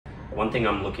One thing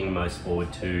I'm looking most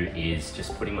forward to is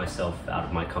just putting myself out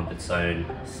of my comfort zone,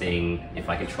 seeing if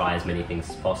I can try as many things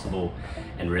as possible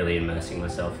and really immersing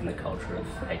myself in the culture of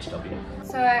HW.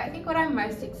 So I think what I'm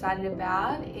most excited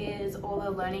about is all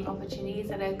the learning opportunities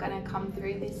that are going to come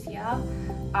through this year.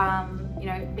 You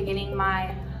know, beginning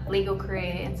my legal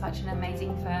career in such an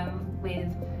amazing firm with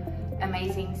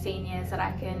amazing seniors that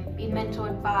I can be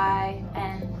mentored by,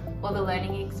 and all the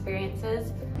learning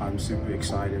experiences. I'm super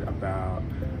excited about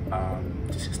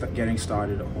just getting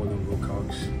started at Hall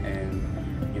Wilcox, and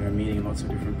meeting lots of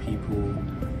different people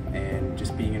and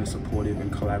just being in a supportive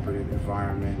and collaborative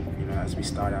environment, as we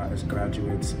start out as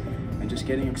graduates, and just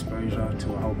getting exposure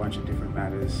to a whole bunch of different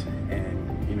matters, and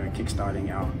kickstarting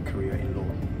our career in law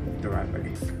the right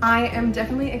way. I am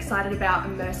definitely excited about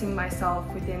immersing myself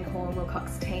within Hall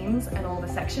Wilcox teams and all the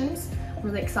sections. I'm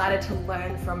really excited to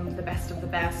learn from the best of the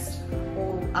best,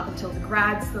 all up until the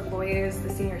grads, the lawyers, the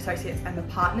senior associates and the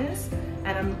partners.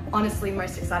 And I'm honestly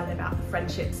most excited about the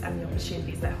friendships and the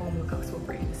opportunities that Hall Wilcox will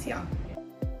bring this year.